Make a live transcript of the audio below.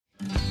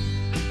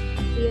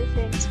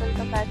friends,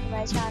 welcome back to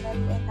my channel,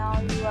 and now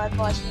you are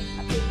watching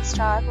a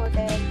 3-star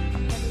hotel.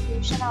 The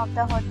location of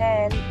the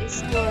hotel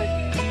is good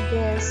and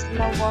guests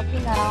love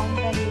walking around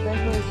the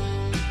neighborhood.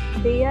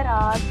 There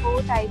are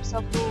 4 types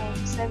of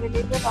rooms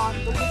available on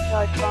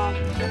booking.com.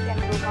 You can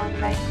book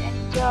online and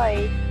enjoy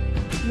it.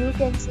 You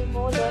can see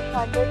more than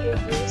 100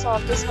 reviews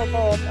of this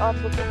hotel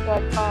on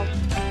booking.com.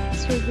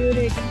 Its review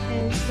rating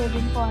is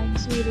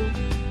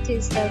 7.0, which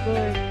is the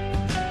good.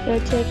 The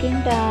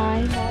check-in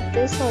time of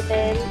this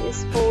hotel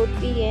is 4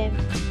 p.m.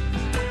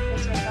 The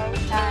check-out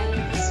time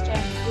is 10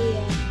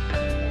 p.m.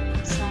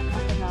 Pets are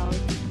not allowed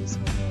in this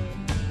hotel.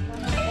 The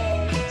hotel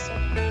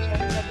accepts major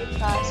credit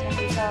cards and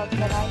reserves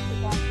the right to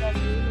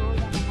temporarily hold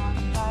an amount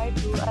prior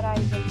to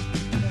arrival.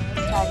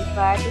 Guests are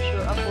required to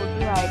show a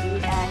photo ID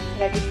and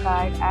credit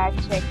card at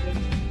check-in.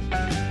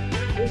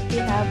 If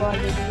you have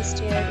already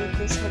stayed in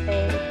this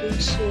hotel,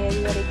 please share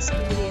your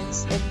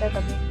experience in the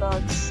comment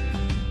box.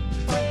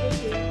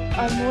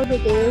 For more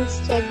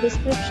details, check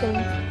description.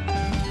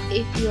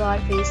 If you are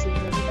facing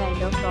any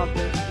kind of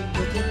problem in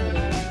booking a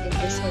room in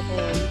this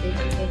hotel, then you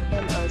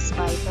can tell us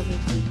by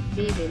commenting.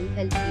 We will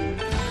help you.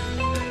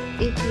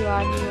 If you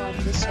are new on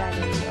this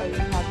channel or you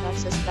have not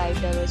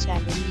subscribed our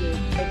channel yet,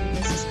 then you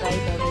must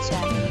subscribe our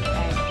channel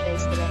and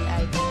press the bell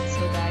icon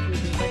so that you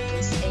do not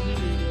miss any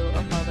video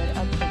of our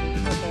upcoming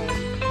hotel.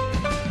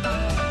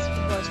 Thanks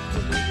for watching the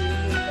video.